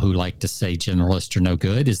people who like to say generalist or no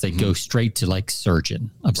good is they go straight to like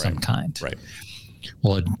surgeon of some kind. Right.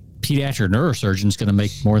 Well, a pediatric neurosurgeon is going to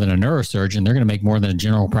make more than a neurosurgeon. They're going to make more than a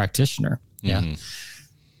general practitioner. Yeah.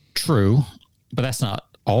 True. But that's not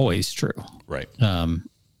always true. Right.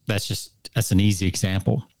 That's an easy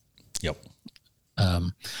example. Yep.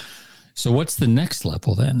 So what's the next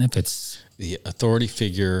level then? If it's the authority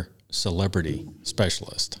figure celebrity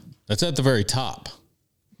specialist, that's at the very top.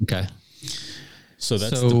 Okay. So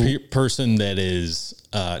that's the person that is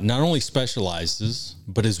not only specializes,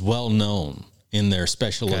 but is well known in their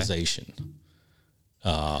specialization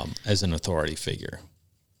as an authority figure.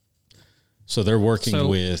 So they're working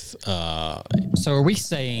with. So are we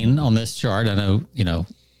saying on this chart? I know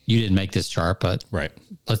you didn't make this chart, but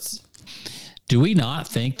do we not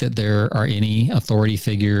think that there are any authority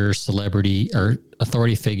figure celebrity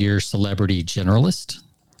generalist?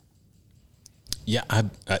 Yeah,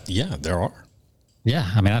 there are.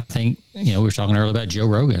 Yeah, I mean, I think we were talking earlier about Joe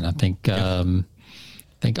Rogan. I think Oprah.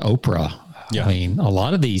 Yeah. I mean, a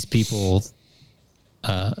lot of these people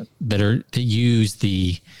that use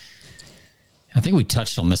the. I think we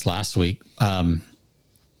touched on this last week. Brendan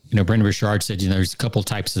Burchard said, there's a couple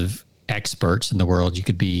types of experts in the world.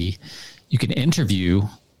 You can interview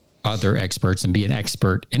other experts and be an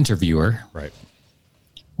expert interviewer. Right.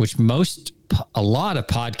 Which a lot of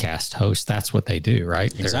podcast hosts, that's what they do,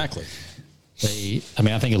 right? Exactly. I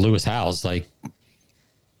think of Lewis Howes, I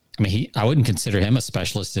wouldn't consider him a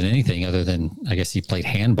specialist in anything other than, I guess he played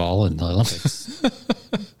handball in the Olympics.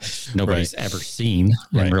 Nobody's ever seen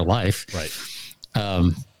in real life. Right.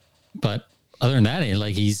 But other than that,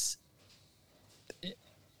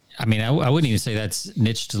 I wouldn't even say that's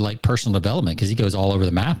niche to like personal development because he goes all over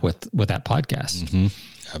the map with that podcast.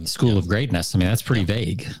 School of Greatness. That's pretty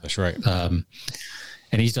vague. That's right. And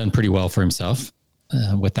he's done pretty well for himself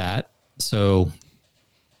with that. So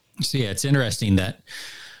it's interesting that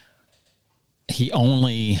he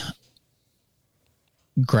only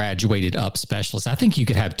graduated up specialist. I think you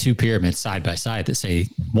could have two pyramids side by side that say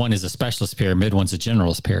one is a specialist pyramid, one's a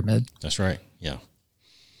generalist pyramid. That's right. Yeah.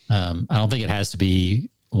 I don't think it has to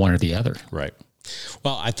be one or the other. Right.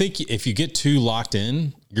 Well, I think if you get too locked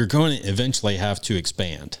in, you're going to eventually have to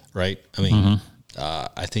expand, right?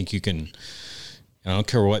 I think you can, I don't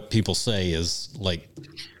care what people say is like,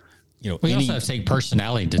 we also have to take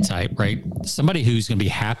personality to type, right? Somebody who's going to be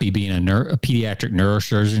happy being a pediatric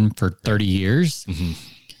neurosurgeon for 30 years.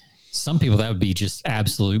 Some people, that would be just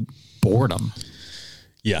absolute boredom.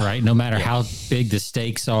 Yeah. Right. No matter how big the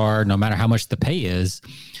stakes are, no matter how much the pay is,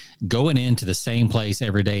 going into the same place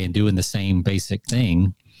every day and doing the same basic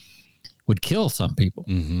thing would kill some people.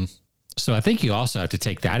 So I think you also have to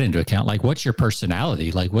take that into account. Like, what's your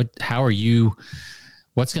personality? Like, how are you?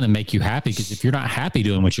 What's going to make you happy? Because if you're not happy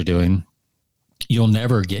doing what you're doing, you'll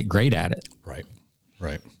never get great at it. Right.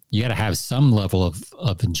 You got to have some level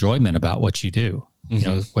of enjoyment about what you do,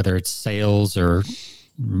 whether it's sales or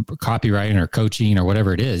copywriting or coaching or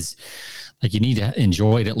whatever it is. Like, you need to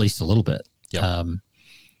enjoy it at least a little bit. And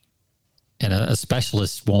a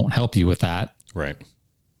specialist won't help you with that. Right.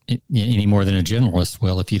 Any more than a generalist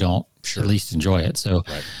will if you don't at least enjoy it. So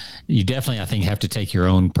you definitely, I think, have to take your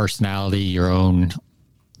own personality, your own,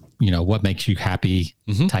 what makes you happy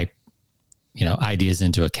type, ideas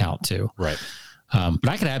into account too. Right. But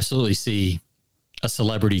I could absolutely see a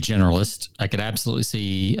celebrity generalist. I could absolutely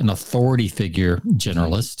see an authority figure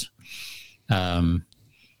generalist.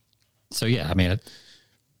 So yeah,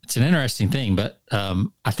 it's an interesting thing, but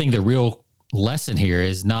I think the real lesson here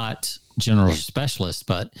is not general specialist,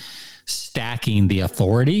 but stacking the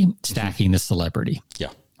authority, stacking the celebrity. Yeah.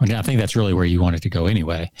 I think that's really where you wanted to go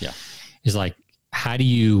anyway. Yeah. Is like, how do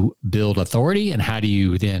you build authority and how do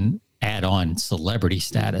you then add on celebrity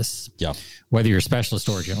status? Yeah. Whether you're a specialist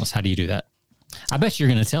or a generalist, how do you do that? I bet you're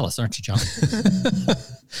going to tell us, aren't you, John?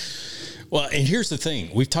 Well, and here's the thing.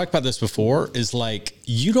 We've talked about this before, is like,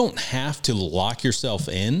 you don't have to lock yourself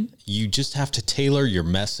in. You just have to tailor your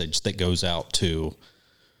message that goes out to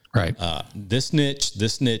this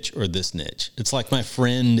niche, or this niche. It's like my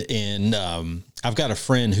friend I've got a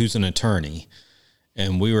friend who's an attorney,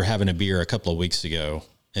 and we were having a beer a couple of weeks ago,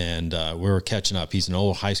 and we were catching up. He's an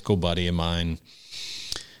old high school buddy of mine.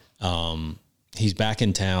 He's back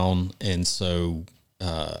in town. And so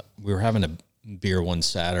we were having a beer one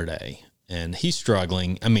Saturday, and he's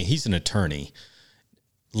struggling. I mean, he's an attorney.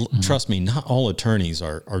 Trust me, not all attorneys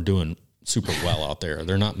are doing super well out there.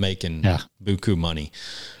 They're not making buku money.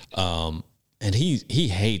 And he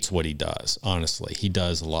hates what he does. Honestly, he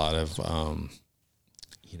does a lot of,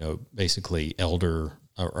 basically elder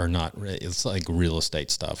or not. It's like real estate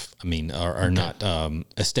stuff. I mean, or not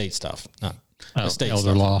estate stuff, not estate elder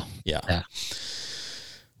stuff. Law. Yeah.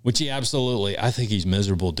 Which I think he's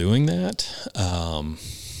miserable doing that.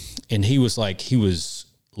 And he was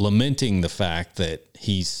lamenting the fact that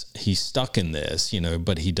he's stuck in this,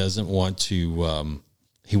 but he doesn't want to,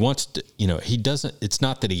 he wants to, he doesn't, it's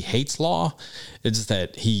not that he hates law. It's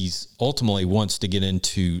that he's ultimately wants to get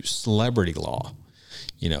into celebrity law,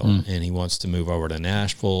 and he wants to move over to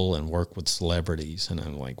Nashville and work with celebrities. And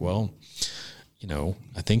I'm like, well,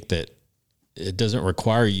 I think that it doesn't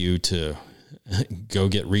require you to go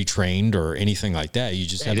get retrained or anything like that. You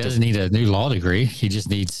just he doesn't need a new law degree. He just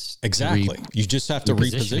needs you just have to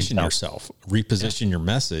reposition yourself, reposition your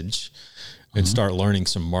message, and start learning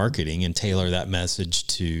some marketing and tailor that message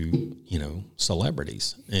to,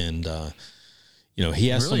 celebrities. And, he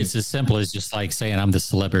has really, it's as simple as just like saying, I'm the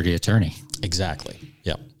celebrity attorney. Exactly.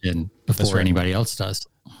 Yep. And before anybody else does.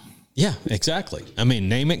 Yeah, exactly. I mean,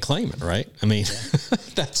 name it, claim it, right? I mean,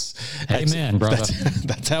 that's amen, brother.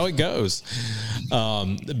 That's how it goes.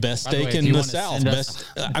 Best steak in the South.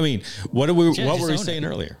 What were we saying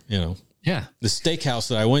earlier? Yeah. The steakhouse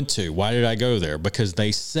that I went to, why did I go there? Because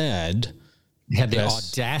they said they had the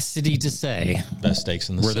audacity to say best steaks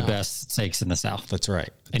in the South. We're the best steaks in the South. That's right.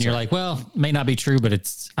 And you're like, well, it may not be true, but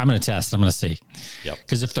I'm going to test. I'm going to see. Yep.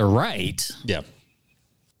 Because if they're right,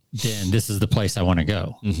 then this is the place I want to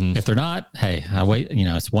go. Mm-hmm. If they're not, hey, I wait,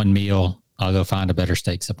 it's one meal. I'll go find a better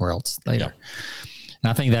steak somewhere else later. Yep.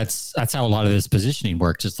 And I think that's how a lot of this positioning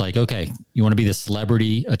works. It's like, okay, you want to be the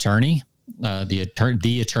celebrity attorney,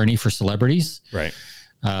 the attorney for celebrities. Right.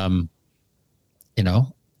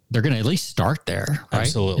 They're going to at least start there, right?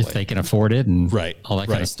 Absolutely. If they can afford it and right. all that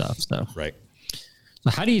kind of stuff. So, right. So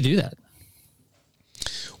how do you do that?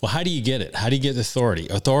 Well, how do you get it? How do you get authority?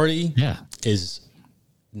 Authority is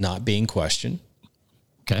not being questioned.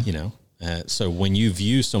 Okay. So when you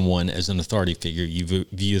view someone as an authority figure, you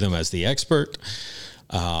view them as the expert.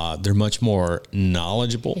 They're much more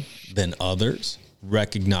knowledgeable than others,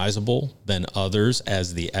 recognizable than others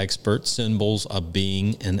as the expert, symbols of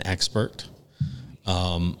being an expert.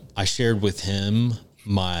 I shared with him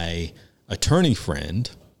my attorney friend,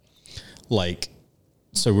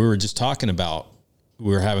 so we were just talking about,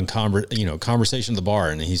 we were having conversation at the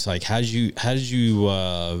bar, and he's like, how did you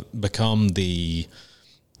become the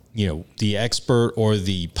expert or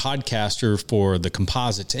the podcaster for the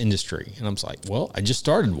composites industry? And I was like, well, I just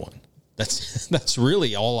started one. That's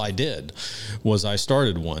really all I did, was I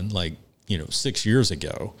started one 6 years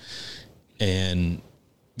ago. And,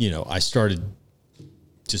 I started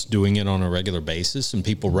just doing it on a regular basis, and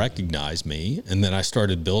people recognized me. And then I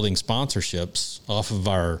started building sponsorships off of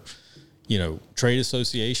our, trade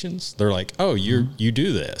associations. They're like, oh, you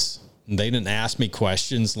do this. And they didn't ask me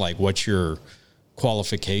questions like, what's your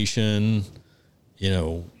qualification?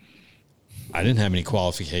 I didn't have any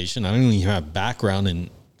qualification. I didn't even have background in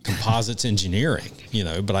composites engineering,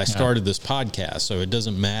 but I started this podcast, so it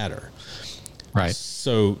doesn't matter. Right.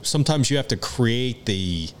 So sometimes you have to create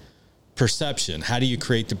the perception. How do you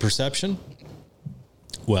create the perception?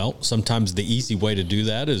 Well, sometimes the easy way to do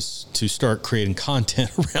that is to start creating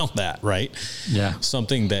content around that, right? Yeah.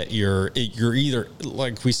 Something that you're either,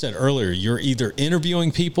 like we said earlier, you're either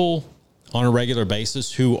interviewing people on a regular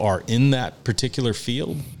basis who are in that particular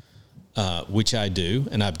field, which I do,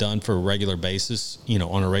 and I've done for a regular basis,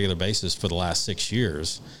 on a regular basis for the last 6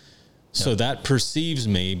 years. So that perceives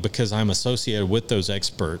me, because I'm associated with those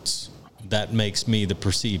experts, that makes me the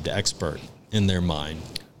perceived expert in their mind.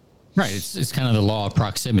 Right. It's kind of the law of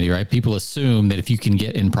proximity, right? People assume that if you can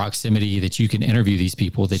get in proximity, that you can interview these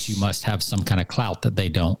people, that you must have some kind of clout that they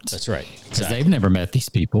don't. That's right. Because they've never met these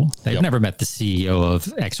people. They've never met the CEO of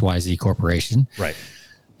XYZ Corporation. Right.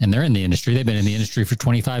 And they're in the industry. They've been in the industry for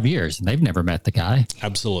 25 years, and they've never met the guy.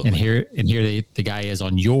 Absolutely. And here the guy is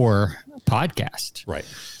on your podcast. Right.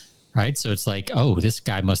 Right. So it's like, oh, this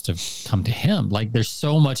guy must have come to him. Like there's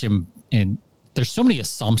so much in there's so many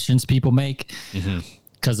assumptions people make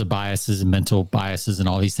because of biases and mental biases and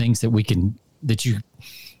all these things that you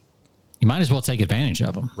might as well take advantage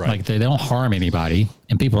of them. Right. Like they don't harm anybody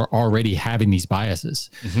and people are already having these biases.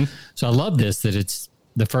 So I love this, that it's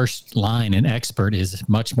the first line in expert is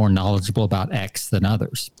much more knowledgeable about X than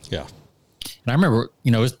others. Yeah. And I remember,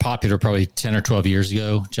 it was popular probably 10 or 12 years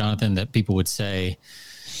ago, Jonathan, that people would say,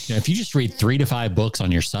 if you just read 3 to 5 books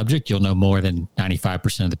on your subject, you'll know more than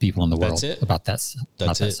 95% of the people in the world about that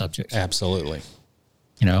subject. Absolutely.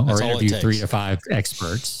 Or interview 3 to 5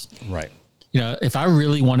 experts. Right. If I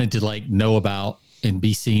really wanted to know about and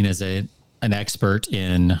be seen as an expert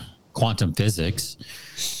in quantum physics,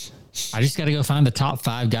 I just got to go find the top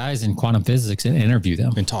 5 guys in quantum physics and interview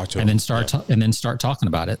them and talk to them, and then start talking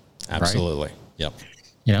about it. Absolutely. Right? Yep.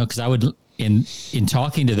 Because I would in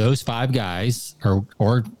talking to those 5 guys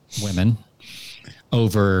or women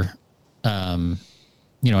over, an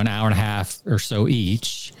hour and a half or so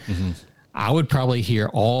each, I would probably hear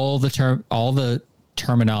all the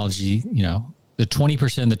terminology, the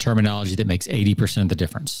 20% of the terminology that makes 80% of the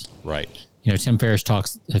difference. Right. Tim Ferriss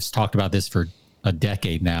has talked about this for a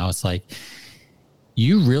decade now. It's like,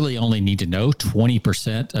 you really only need to know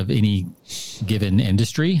 20% of any given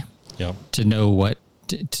industry to know what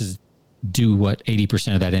to do what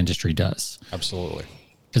 80% of that industry does. Absolutely.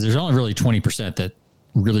 Because there's only really 20% that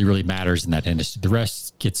really, really matters in that industry. The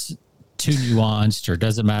rest gets too nuanced or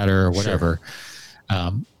doesn't matter or whatever.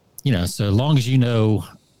 Sure. So as long as you know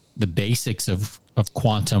the basics of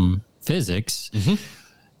quantum physics,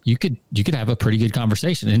 you could have a pretty good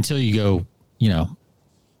conversation until you go,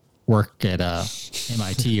 work at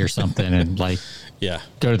MIT or something and go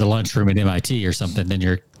to the lunchroom at MIT or something, then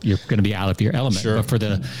you're going to be out of your element. Sure. But for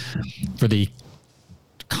the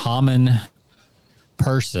common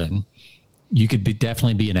person, you could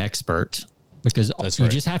definitely be an expert because you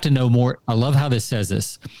just have to know more. I love how this says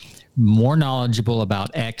this: more knowledgeable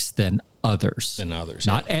about X than others.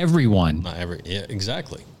 Not everyone. Not every. Yeah,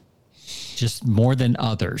 exactly. Just more than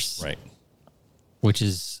others. Right. Which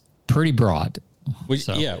is pretty broad. Which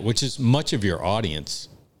is much of your audience.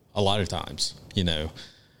 A lot of times,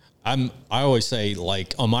 I always say,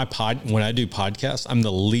 like, on my when I do podcasts, I'm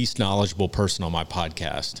the least knowledgeable person on my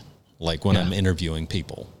podcast. Like when I'm interviewing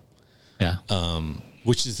people. Yeah.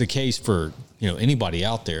 Which is the case for, anybody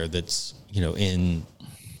out there that's,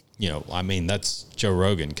 that's Joe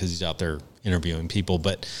Rogan because he's out there interviewing people.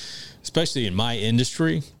 But especially in my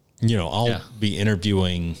industry, I'll be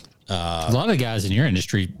interviewing. A lot of the guys in your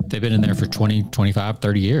industry, they've been in there for 20, 25,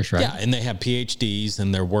 30 years, right? Yeah. And they have PhDs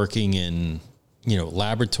and they're working in,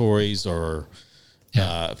 laboratories or,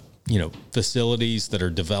 facilities that are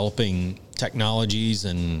developing technologies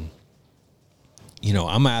and,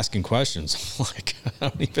 I'm asking questions. Like, I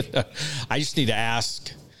don't even know. I just need to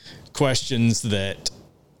ask questions that,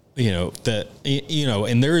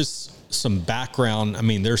 and there's some background. I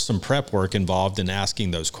mean, there's some prep work involved in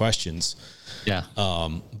asking those questions. Yeah.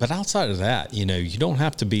 But outside of that, you don't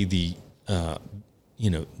have to be the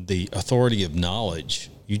authority of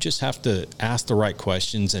knowledge. You just have to ask the right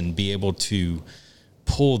questions and be able to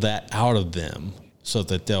pull that out of them so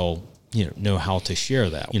that they'll, know how to share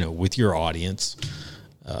that, with your audience.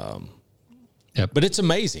 But it's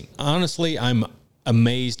amazing. Honestly, I'm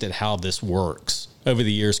amazed at how this works over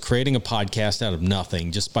the years, creating a podcast out of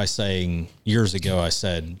nothing, just by saying, years ago, I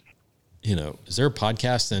said, is there a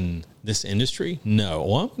podcast in this industry? No.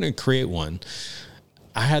 Well, I'm going to create one.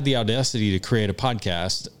 I had the audacity to create a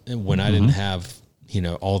podcast when I didn't have,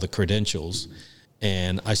 all the credentials,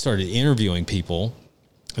 and I started interviewing people.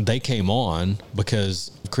 They came on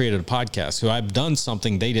because I created a podcast. So I've done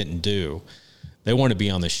something they didn't do. They want to be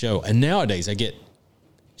on the show. And nowadays I get,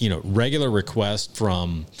 regular requests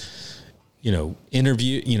from,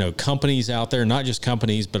 companies out there, not just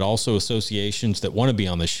companies, but also associations that want to be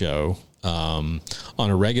on the show on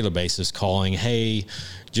a regular basis, calling, hey,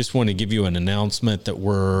 just want to give you an announcement that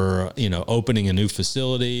we're, opening a new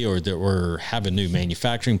facility, or that we're having a new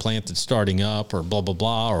manufacturing plant that's starting up, or blah, blah,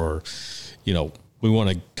 blah. Or, we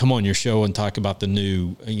want to come on your show and talk about the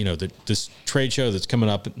new, this trade show that's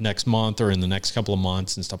coming up next month or in the next couple of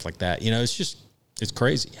months and stuff like that. It's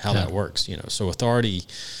crazy how that works, So authority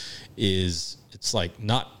it's like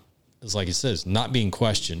it says, not being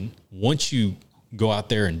questioned. Once you go out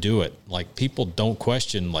there and do it, like, people don't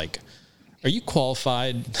question, like, are you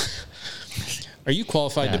qualified? Are you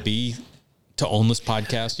qualified to own this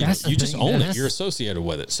podcast? You just own it. You're associated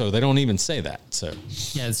with it. So they don't even say that. So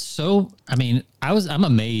I'm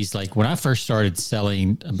amazed. Like, when I first started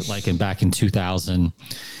selling, back in 2000,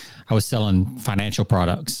 I was selling financial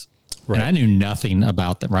products, Right. And I knew nothing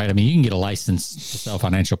about them, right? I mean, you can get a license to sell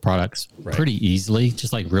financial products pretty easily,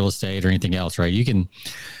 just like real estate or anything else, right? You can,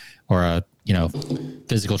 or a,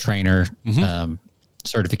 physical trainer,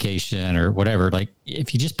 certification or whatever. Like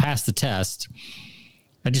if you just pass the test,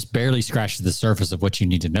 I just barely scratched the surface of what you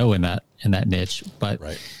need to know in that niche. But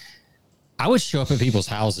I would show up at people's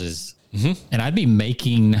houses and I'd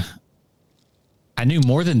be I knew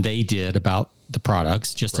more than they did about the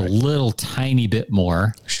products, just a little tiny bit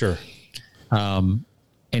more. Sure. And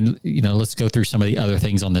let's go through some of the other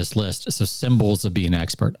things on this list. So symbols of being an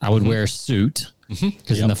expert. I would wear a suit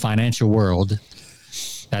because in the financial world,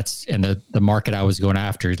 that's in the market I was going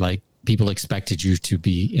after. Like people expected you to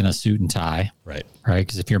be in a suit and tie, right?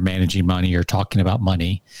 Because if you're managing money or talking about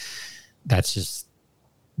money, that's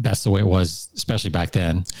the way it was, especially back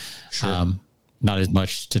then. Sure. Not as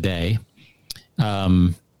much today.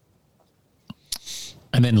 And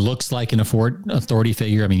then looks like an authority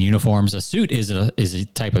figure. I mean, uniforms. A suit is a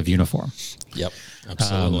type of uniform. Yep,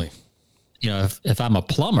 absolutely. If I'm a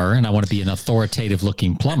plumber and I want to be an authoritative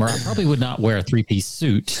looking plumber, I probably would not wear a 3-piece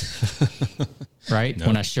suit, right? No.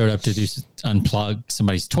 When I showed up to unplug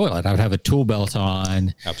somebody's toilet, I would have a tool belt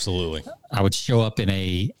on. Absolutely. I would show up in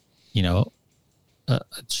a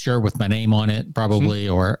shirt with my name on it, probably,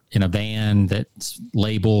 or in a van that's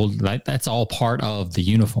labeled. That's all part of the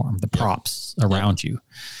uniform, the props around you.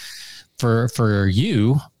 For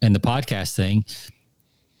you and the podcast thing,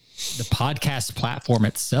 the podcast platform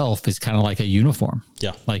itself is kind of like a uniform.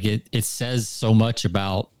 Yeah. Like it says so much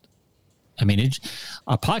about, a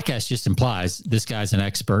podcast just implies this guy's an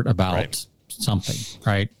expert about something,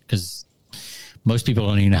 right? Because most people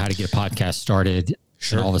don't even know how to get a podcast started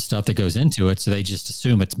and all the stuff that goes into it. So they just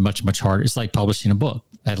assume it's much, much harder. It's like publishing a book.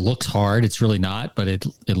 That looks hard. It's really not, but it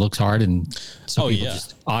looks hard. And so people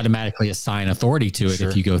just automatically assign authority to it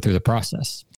if you go through the process.